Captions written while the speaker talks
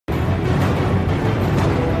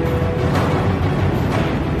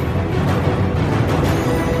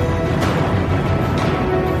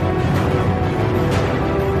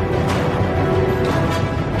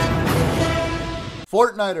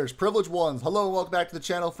Fortniters, privileged ones, hello and welcome back to the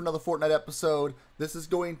channel for another Fortnite episode. This is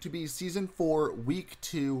going to be Season 4, Week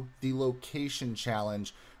 2, the Location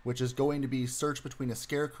Challenge, which is going to be search between a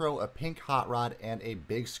Scarecrow, a pink Hotrod, and a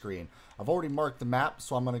big screen. I've already marked the map,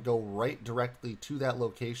 so I'm going to go right directly to that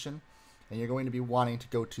location. And you're going to be wanting to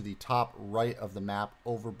go to the top right of the map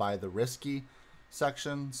over by the risky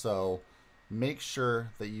section. So make sure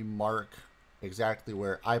that you mark exactly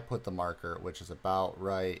where I put the marker, which is about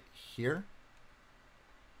right here.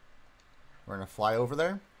 We're going to fly over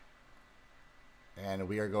there, and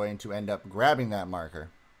we are going to end up grabbing that marker.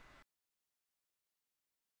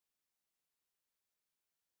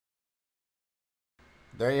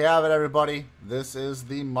 There you have it, everybody. This is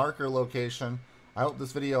the marker location. I hope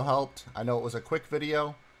this video helped. I know it was a quick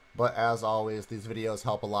video, but as always, these videos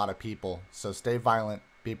help a lot of people. So stay violent,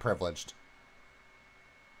 be privileged.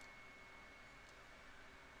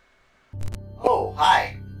 Oh,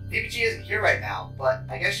 hi. VPG isn't here right now, but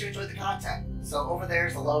I guess you enjoyed the content. So over there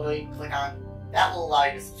is the logo you can click on. That will allow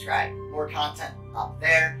you to subscribe. More content up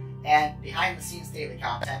there, and behind the scenes daily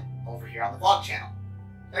content over here on the vlog channel.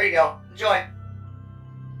 There you go. Enjoy!